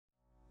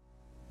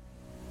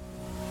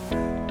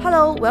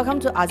Hello, welcome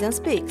to ASEAN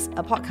Speaks,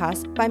 a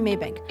podcast by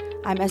Maybank.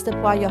 I'm Esther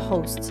Pua, your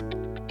host.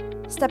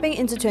 Stepping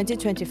into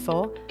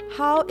 2024,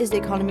 how is the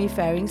economy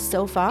faring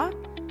so far?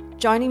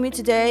 Joining me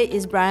today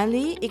is Brian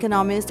Lee,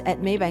 economist at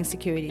Maybank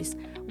Securities.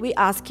 We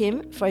ask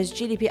him for his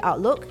GDP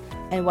outlook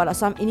and what are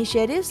some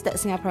initiatives that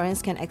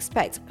Singaporeans can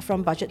expect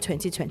from Budget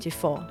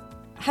 2024.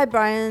 Hi,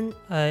 Brian.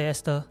 Hi,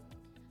 Esther.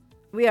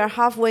 We are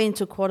halfway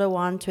into quarter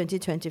one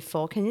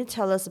 2024. Can you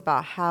tell us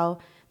about how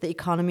the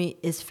economy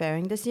is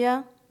faring this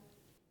year?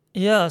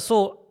 Yeah,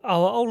 so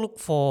our outlook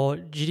for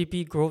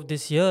GDP growth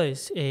this year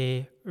is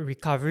a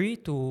recovery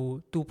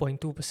to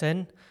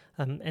 2.2%,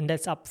 and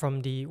that's up from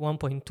the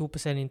 1.2% in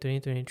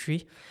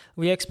 2023.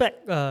 We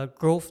expect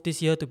growth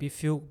this year to be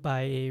fueled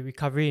by a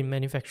recovery in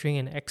manufacturing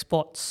and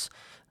exports.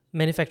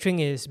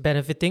 Manufacturing is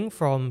benefiting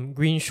from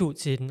green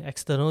shoots in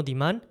external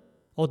demand,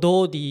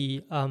 although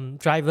the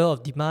driver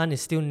of demand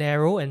is still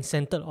narrow and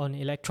centered on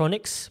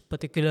electronics,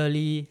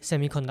 particularly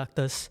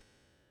semiconductors.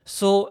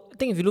 So I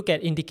think if you look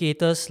at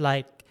indicators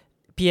like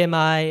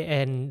PMI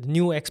and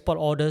new export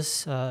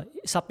orders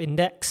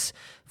sub-index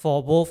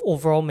for both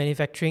overall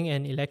manufacturing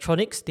and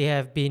electronics, they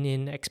have been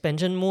in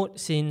expansion mode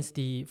since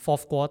the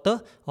fourth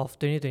quarter of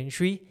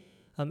 2023.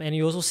 And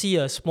you also see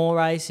a small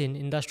rise in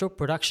industrial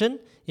production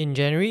in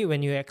January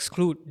when you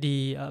exclude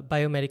the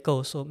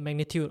biomedical, so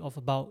magnitude of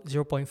about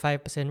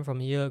 0.5%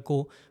 from a year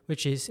ago,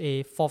 which is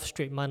a fourth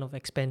straight month of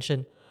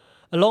expansion.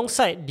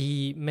 Alongside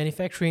the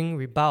manufacturing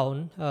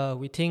rebound,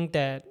 we think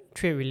that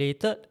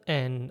trade-related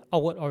and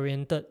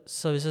outward-oriented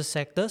services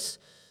sectors,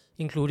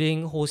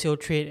 including wholesale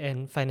trade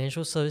and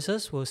financial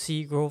services, will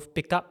see growth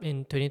pick up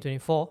in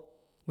 2024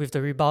 with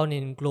the rebound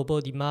in global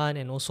demand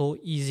and also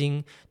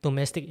easing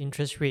domestic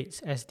interest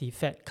rates as the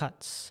Fed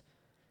cuts.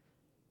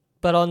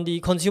 But on the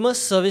consumer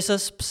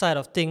services side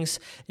of things,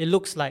 it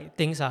looks like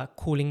things are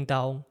cooling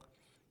down.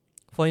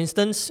 For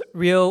instance,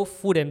 real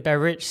food and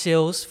beverage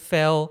sales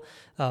fell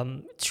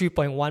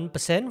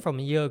 3.1% from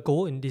a year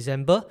ago in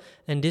December,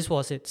 and this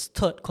was its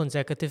third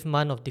consecutive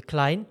month of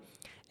decline.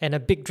 And a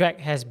big drag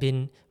has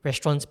been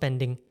restaurant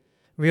spending.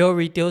 Real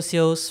retail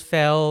sales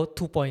fell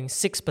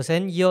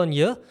 2.6% year on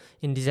year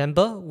in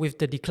December, with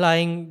the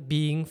decline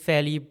being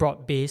fairly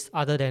broad-based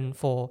other than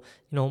for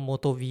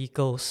motor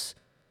vehicles.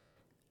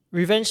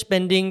 Revenge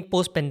spending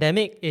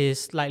post-pandemic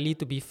is likely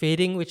to be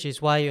fading, which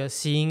is why you're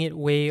seeing it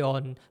weigh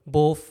on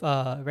both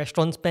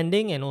restaurant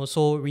spending and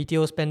also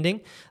retail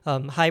spending.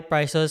 High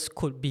prices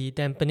could be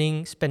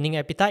dampening spending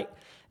appetite,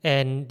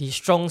 and the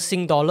strong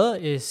Sing dollar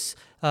is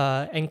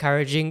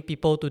encouraging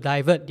people to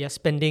divert their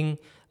spending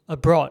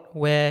abroad,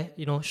 where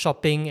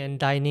shopping and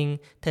dining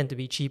tend to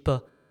be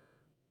cheaper.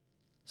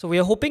 So we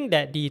are hoping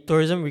that the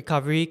tourism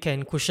recovery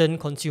can cushion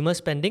consumer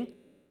spending.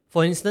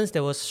 For instance,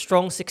 there was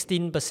strong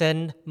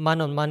 16%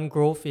 month-on-month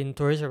growth in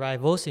tourist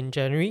arrivals in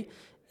January,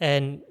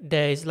 and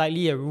there is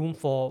likely a room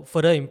for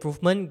further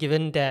improvement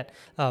given that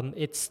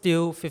it's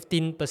still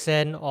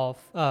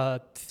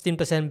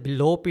 15%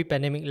 below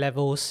pre-pandemic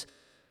levels.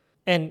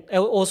 And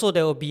also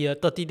there will be a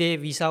 30-day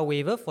visa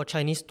waiver for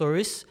Chinese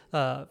tourists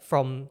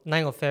from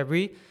 9th of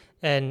February.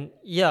 And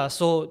yeah,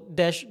 so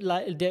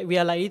we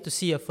are likely to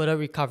see a further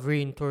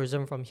recovery in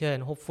tourism from here,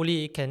 and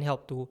hopefully it can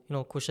help to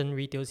cushion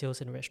retail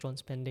sales and restaurant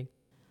spending.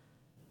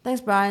 Thanks,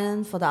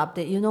 Brian, for the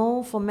update.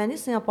 For many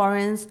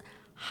Singaporeans,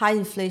 high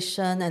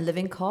inflation and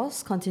living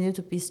costs continue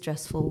to be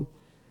stressful.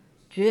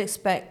 Do you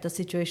expect the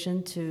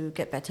situation to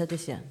get better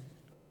this year?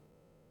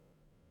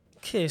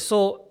 Okay,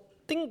 so I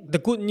think the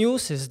good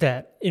news is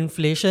that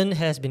inflation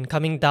has been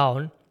coming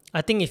down.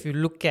 I think if you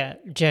look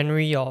at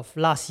January of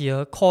last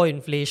year, core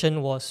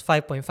inflation was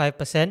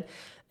 5.5%,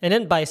 and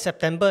then by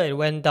September it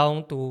went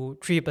down to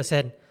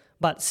 3%.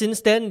 But since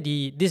then,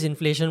 the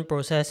disinflation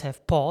process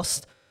have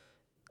paused.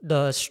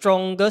 The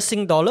stronger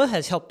Sing dollar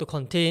has helped to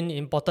contain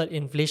imported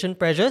inflation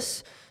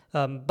pressures,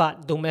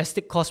 but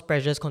domestic cost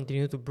pressures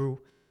continue to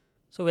brew.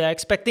 So we are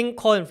expecting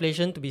core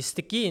inflation to be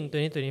sticky in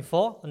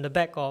 2024 on the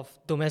back of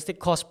domestic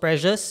cost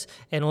pressures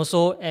and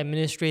also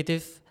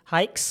administrative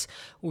hikes.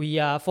 We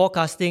are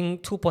forecasting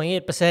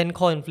 2.8%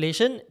 core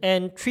inflation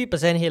and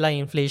 3% headline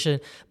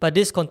inflation, but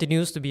this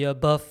continues to be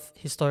above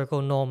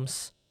historical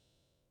norms.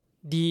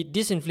 The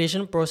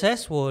disinflation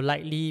process will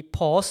likely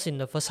pause in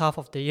the first half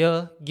of the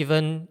year,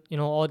 given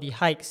all the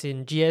hikes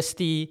in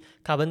GST,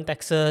 carbon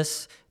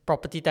taxes,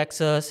 property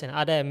taxes, and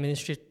other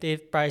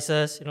administrative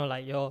prices,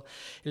 like your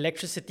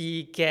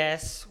electricity,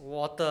 gas,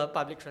 water,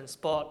 public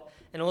transport,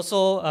 and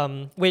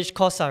also wage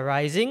costs are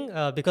rising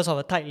because of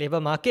a tight labor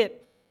market.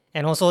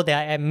 And also there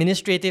are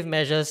administrative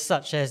measures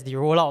such as the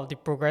rollout of the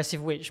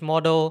progressive wage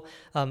model,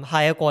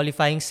 higher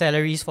qualifying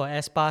salaries for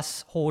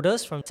S-Pass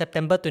holders from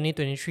September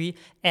 2023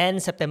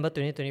 and September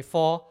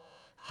 2024,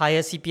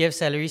 higher CPF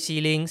salary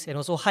ceilings, and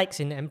also hikes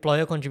in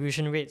employer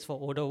contribution rates for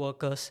older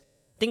workers.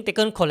 I think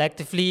taken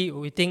collectively,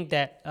 we think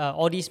that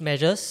all these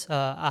measures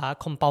are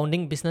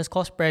compounding business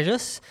cost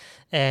pressures,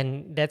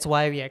 and that's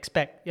why we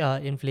expect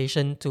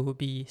inflation to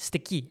be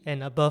sticky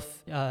and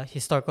above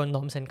historical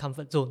norms and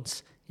comfort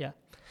zones. Yeah.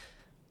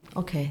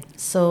 Okay,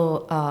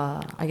 so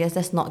I guess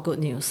that's not good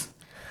news.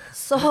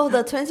 So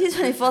the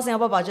 2024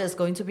 Singapore budget is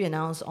going to be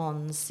announced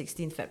on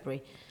 16th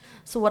February.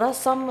 So what are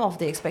some of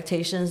the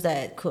expectations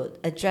that could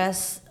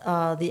address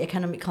the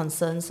economic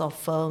concerns of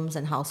firms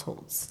and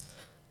households?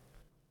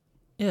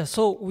 Yeah,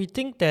 so we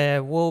think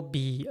there will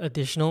be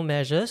additional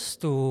measures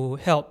to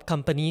help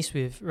companies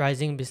with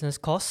rising business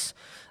costs.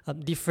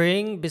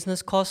 Defraying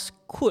business costs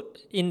could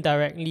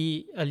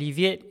indirectly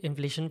alleviate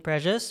inflation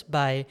pressures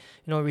by,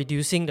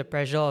 reducing the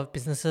pressure of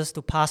businesses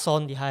to pass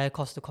on the higher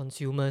cost to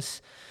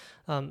consumers.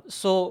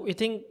 So we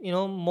think,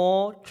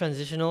 more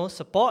transitional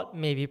support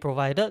may be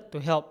provided to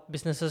help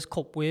businesses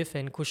cope with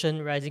and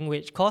cushion rising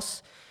wage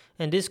costs.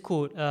 And this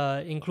could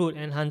include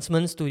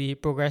enhancements to the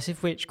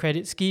progressive wage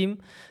credit scheme,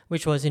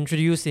 which was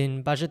introduced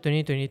in Budget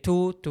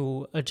 2022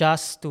 to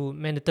adjust to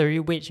mandatory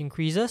wage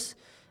increases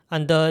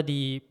under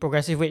the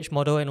progressive wage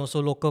model and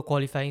also local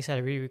qualifying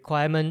salary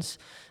requirements.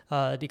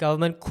 The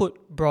government could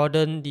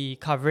broaden the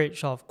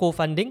coverage of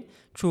co-funding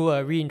through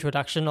a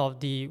reintroduction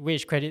of the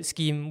wage credit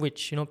scheme,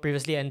 which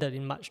previously ended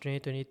in March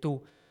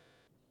 2022.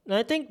 And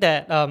I think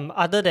that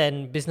other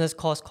than business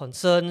cost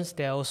concerns,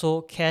 there are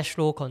also cash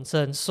flow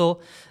concerns. So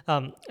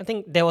I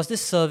think there was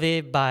this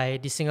survey by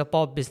the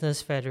Singapore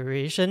Business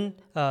Federation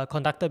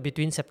conducted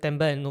between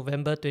September and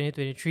November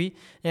 2023,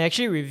 and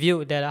actually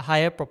revealed that a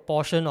higher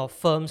proportion of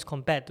firms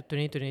compared to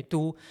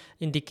 2022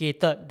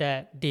 indicated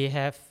that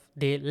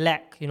they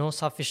lack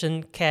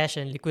sufficient cash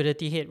and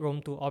liquidity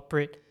headroom to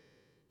operate.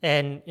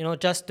 And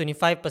just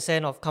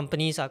 25% of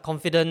companies are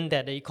confident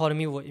that the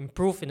economy will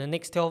improve in the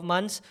next 12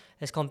 months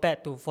as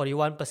compared to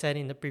 41%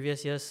 in the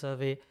previous year's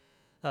survey.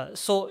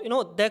 So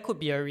there could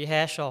be a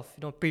rehash of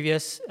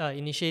previous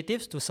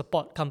initiatives to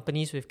support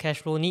companies with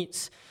cash flow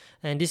needs.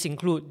 And this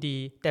include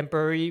the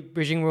temporary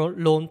bridging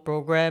loan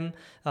program,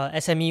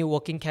 SME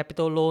working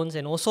capital loans,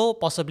 and also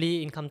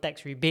possibly income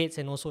tax rebates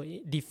and also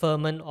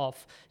deferment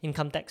of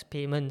income tax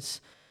payments.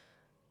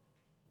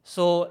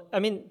 So,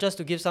 just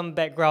to give some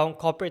background,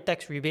 corporate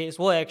tax rebates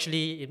were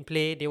actually in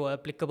play. They were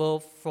applicable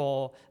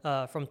for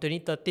from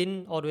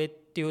 2013 all the way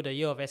till the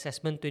year of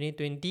assessment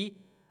 2020.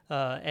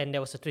 And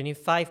there was a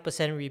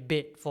 25%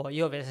 rebate for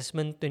year of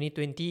assessment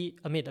 2020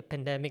 amid the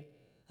pandemic,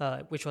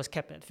 which was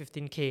capped at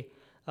 15K.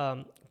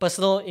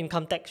 Personal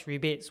income tax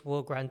rebates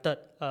were granted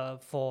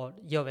for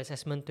year of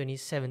assessment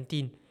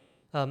 2017.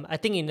 I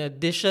think in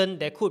addition,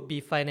 there could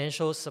be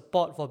financial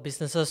support for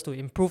businesses to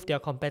improve their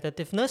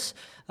competitiveness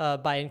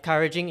by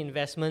encouraging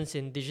investments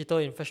in digital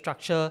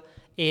infrastructure,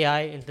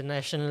 AI,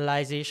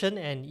 internationalization,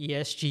 and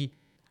ESG.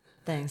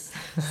 Thanks.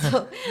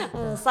 So,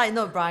 side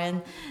note,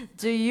 Brian,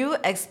 do you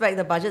expect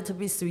the budget to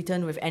be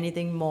sweetened with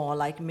anything more,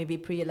 like maybe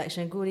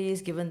pre-election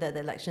goodies, given that the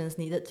elections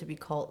needed to be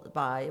called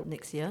by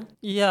next year?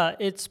 Yeah,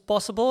 it's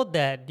possible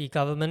that the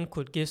government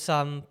could give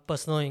some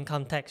personal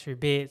income tax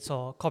rebates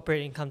or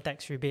corporate income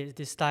tax rebates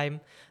this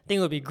time. I think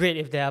it would be great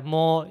if there are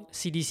more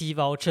CDC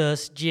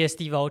vouchers,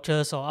 GST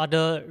vouchers, or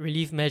other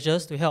relief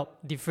measures to help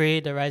defray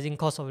the rising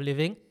cost of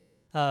living.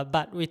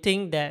 But we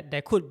think that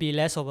there could be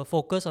less of a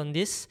focus on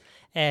this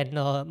and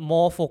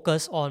more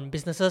focus on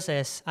businesses,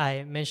 as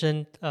I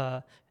mentioned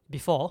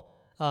before.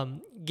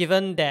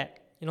 Given that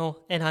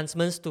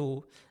enhancements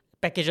to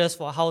packages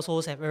for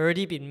households have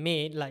already been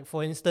made, like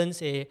for instance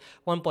a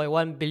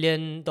 $1.1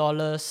 billion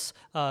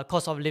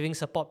cost of living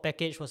support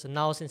package was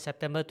announced in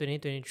September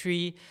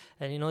 2023,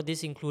 and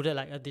this included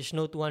like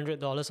additional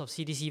 $200 of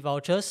CDC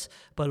vouchers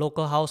per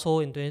local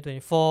household in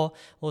 2024,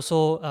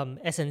 also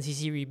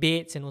SNCC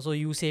rebates and also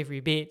USAVE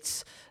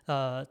rebates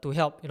to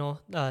help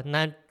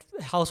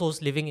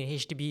households living in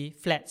HDB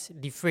flats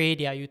defray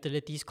their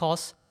utilities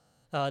costs.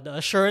 The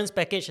assurance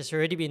package has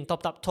already been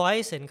topped up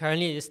twice, and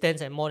currently it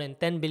stands at more than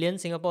 10 billion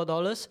Singapore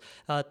dollars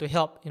to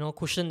help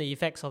cushion the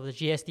effects of the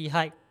GST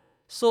hike.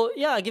 So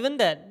yeah, given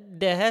that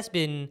there has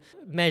been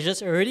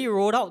measures already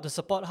rolled out to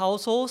support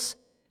households,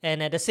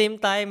 and at the same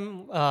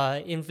time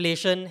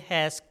inflation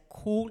has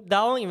cooled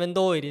down, even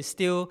though it is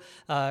still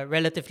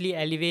relatively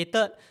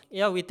elevated,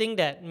 we think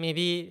that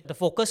maybe the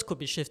focus could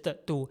be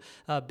shifted to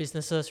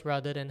businesses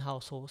rather than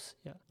households.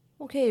 Yeah.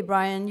 Okay,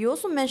 Brian, you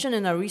also mentioned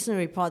in a recent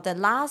report that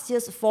last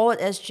year's Forward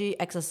SG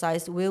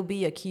exercise will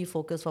be a key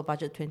focus for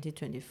Budget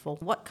 2024.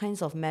 What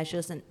kinds of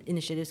measures and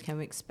initiatives can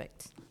we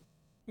expect?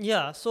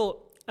 Yeah,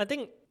 so I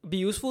think it'd be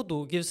useful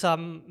to give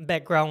some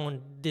background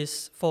on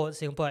this Forward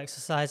Singapore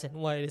exercise and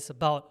what it is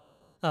about.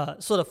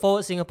 So the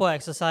Forward Singapore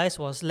exercise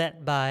was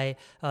led by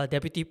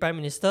Deputy Prime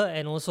Minister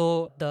and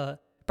also the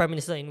Prime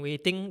Minister in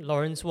waiting,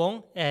 Lawrence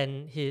Wong,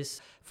 and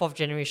his fourth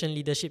generation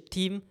leadership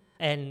team.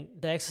 And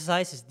the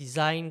exercise is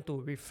designed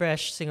to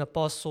refresh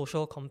Singapore's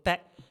social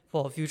compact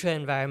for a future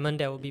environment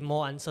that will be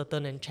more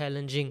uncertain and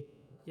challenging.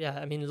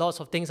 Yeah, lots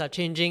of things are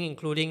changing,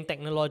 including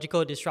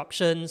technological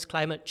disruptions,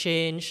 climate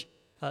change,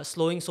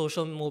 slowing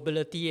social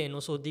mobility, and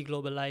also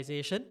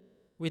deglobalization.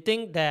 We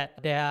think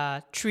that there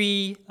are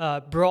three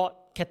broad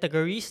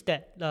categories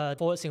that the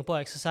Forward Singapore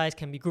exercise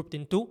can be grouped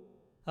into.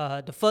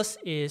 The first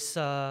is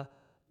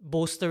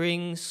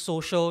bolstering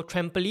social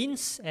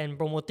trampolines and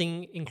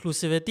promoting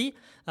inclusivity.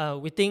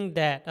 We think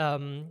that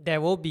there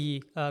will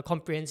be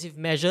comprehensive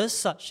measures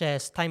such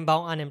as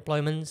time-bound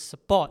unemployment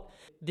support,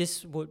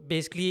 this would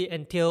basically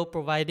entail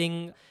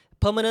providing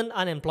permanent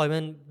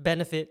unemployment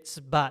benefits,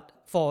 but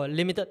for a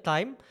limited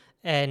time,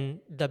 and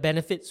the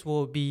benefits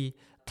will be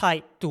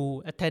tied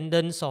to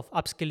attendance of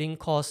upskilling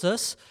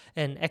courses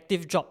and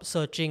active job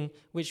searching,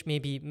 which may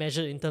be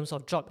measured in terms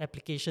of job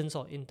applications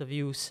or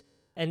interviews.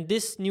 And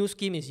this new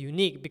scheme is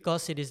unique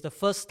because it is the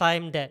first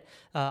time that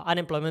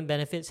unemployment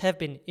benefits have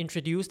been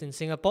introduced in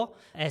Singapore,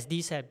 as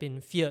these have been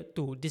feared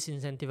to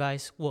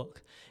disincentivize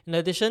work. In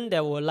addition,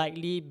 there will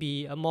likely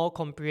be a more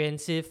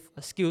comprehensive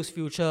Skills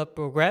Future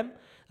program.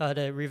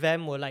 The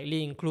revamp will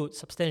likely include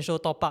substantial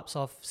top-ups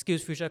of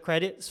Skills Future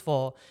credits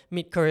for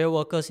mid-career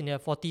workers in their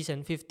 40s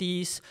and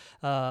 50s,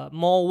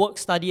 more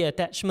work-study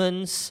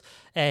attachments,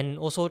 and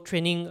also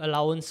training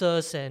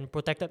allowances and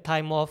protected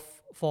time off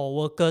for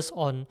workers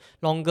on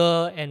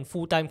longer and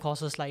full-time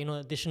courses like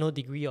additional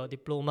degree or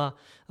diploma.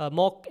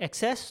 More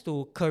access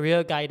to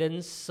career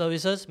guidance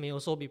services may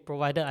also be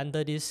provided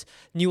under this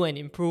new and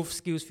improved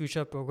Skills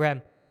Future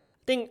program.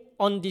 I think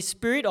on the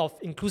spirit of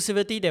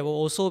inclusivity, there will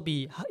also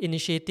be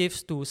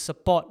initiatives to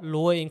support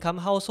lower income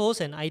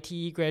households and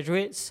ITE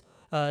graduates.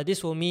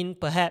 This will mean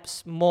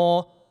perhaps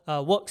more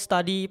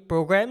work-study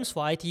programs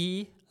for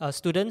ITE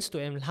students to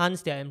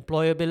enhance their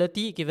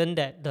employability, given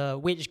that the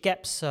wage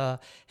gaps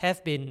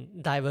have been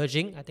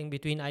diverging, I think,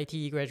 between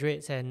ITE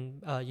graduates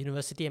and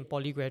university and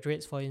poly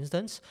graduates, for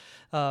instance.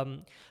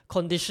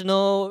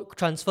 Conditional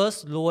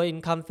transfers, lower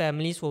income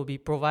families will be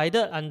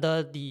provided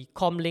under the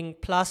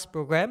ComLink Plus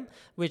program,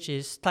 which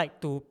is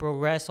tied to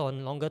progress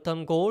on longer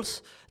term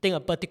goals. I think a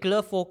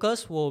particular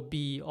focus will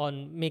be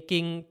on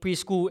making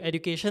preschool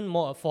education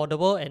more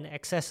affordable and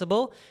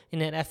accessible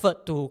in an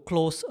effort to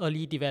close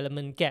early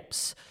development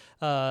gaps.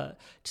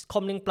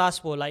 ComLink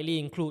Plus will likely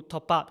include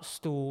top-ups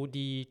to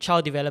the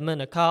child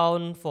development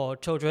account for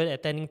children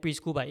attending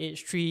preschool by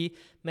age 3,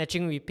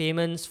 matching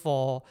repayments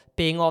for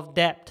paying off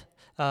debt,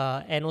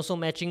 and also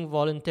matching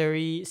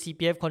voluntary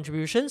CPF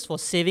contributions for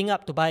saving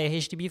up to buy a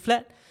HDB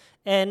flat,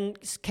 and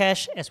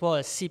cash as well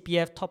as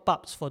CPF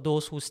top-ups for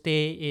those who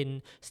stay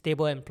in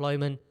stable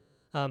employment.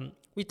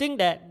 We think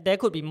that there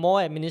could be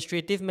more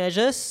administrative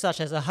measures, such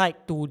as a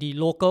hike to the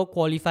local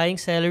qualifying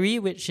salary,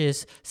 which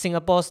is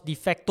Singapore's de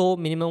facto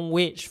minimum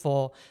wage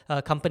for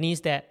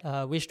companies that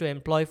wish to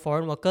employ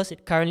foreign workers.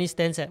 It currently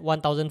stands at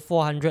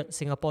 1,400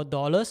 Singapore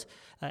dollars,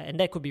 and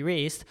that could be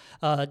raised.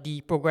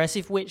 The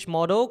progressive wage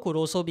model could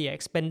also be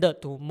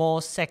expanded to more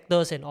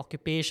sectors and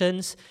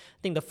occupations. I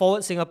think the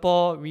Forward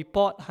Singapore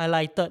report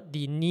highlighted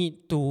the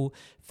need to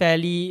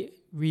fairly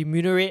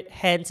remunerate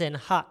hands and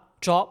heart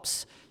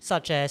jobs,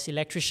 such as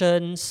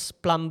electricians,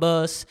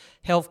 plumbers,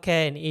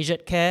 healthcare, and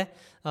aged care.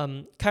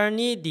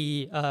 Currently,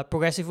 the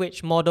progressive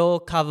wage model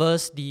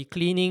covers the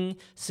cleaning,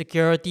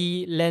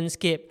 security,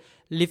 landscape,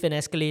 lift and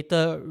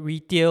escalator,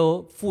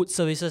 retail, food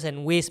services,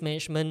 and waste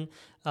management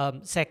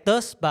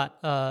sectors, but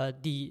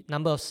the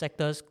number of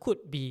sectors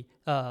could be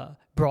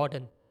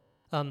broadened.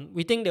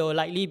 We think there will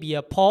likely be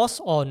a pause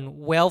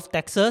on wealth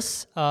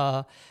taxes,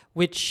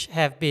 which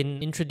have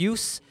been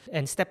introduced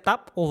and stepped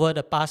up over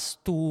the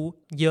past 2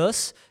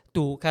 years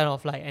to kind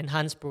of like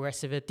enhance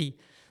progressivity.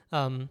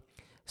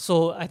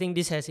 So I think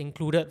this has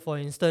included, for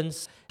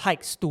instance,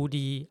 hikes to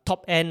the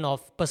top end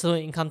of personal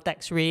income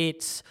tax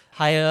rates,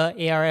 higher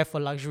ARF for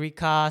luxury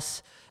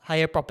cars,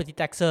 higher property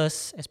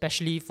taxes,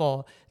 especially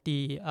for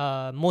the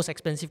most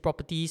expensive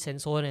properties,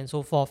 and so on and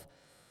so forth.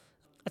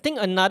 I think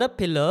another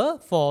pillar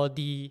for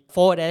the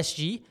Forward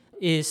SG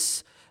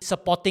is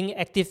supporting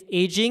active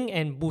aging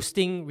and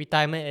boosting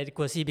retirement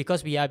adequacy,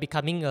 because we are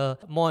becoming a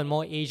more and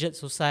more aged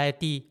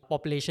society.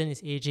 Population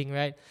is aging,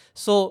 right?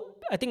 So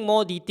I think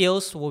more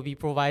details will be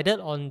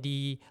provided on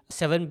the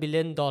 $7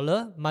 billion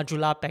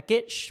Majula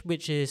package,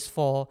 which is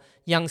for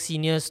young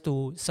seniors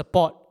to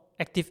support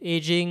active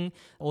aging,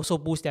 also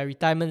boost their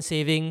retirement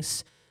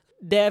savings.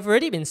 There have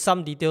already been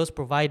some details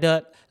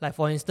provided, like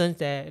for instance,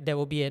 there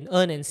will be an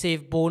earn and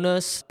save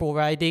bonus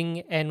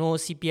providing annual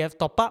CPF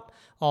top-up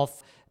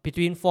of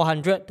between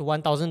 $400 to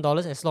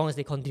 $1,000 as long as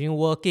they continue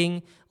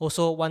working.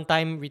 Also,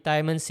 one-time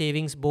retirement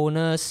savings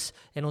bonus,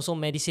 and also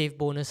MediSave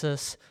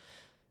bonuses.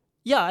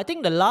 Yeah, I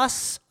think the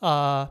last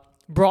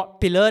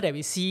broad pillar that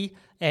we see,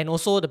 and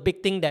also the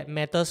big thing that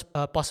matters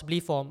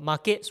possibly for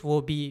markets,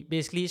 will be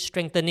basically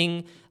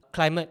strengthening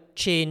climate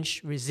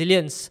change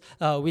resilience.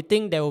 We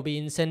think there will be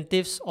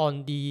incentives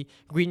on the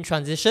green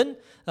transition,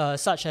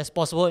 such as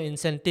possible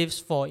incentives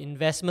for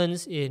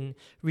investments in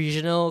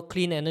regional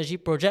clean energy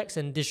projects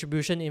and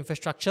distribution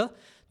infrastructure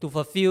to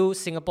fulfill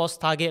Singapore's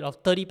target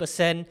of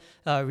 30%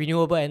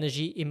 renewable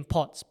energy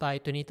imports by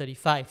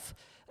 2035.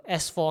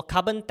 As for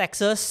carbon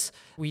taxes,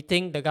 we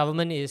think the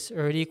government is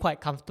already quite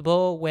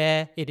comfortable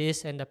where it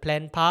is and the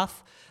planned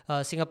path.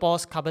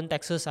 Singapore's carbon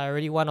taxes are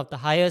already one of the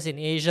highest in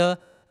Asia.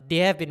 They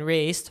have been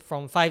raised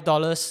from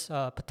 $5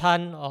 per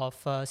ton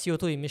of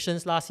CO2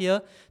 emissions last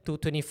year to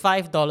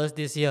 $25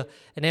 this year,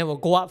 and then will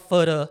go up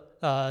further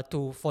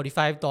to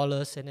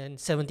 $45 and then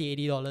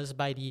 $70, $80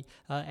 by the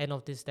end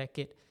of this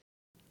decade.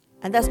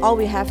 And that's all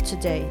we have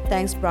today.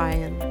 Thanks,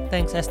 Brian.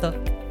 Thanks, Esther.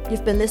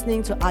 You've been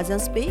listening to ASEAN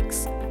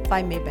Speaks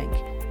by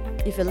Maybank.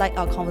 If you like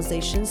our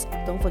conversations,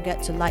 don't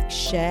forget to like,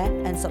 share,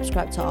 and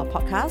subscribe to our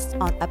podcast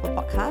on Apple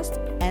Podcasts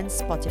and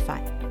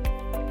Spotify.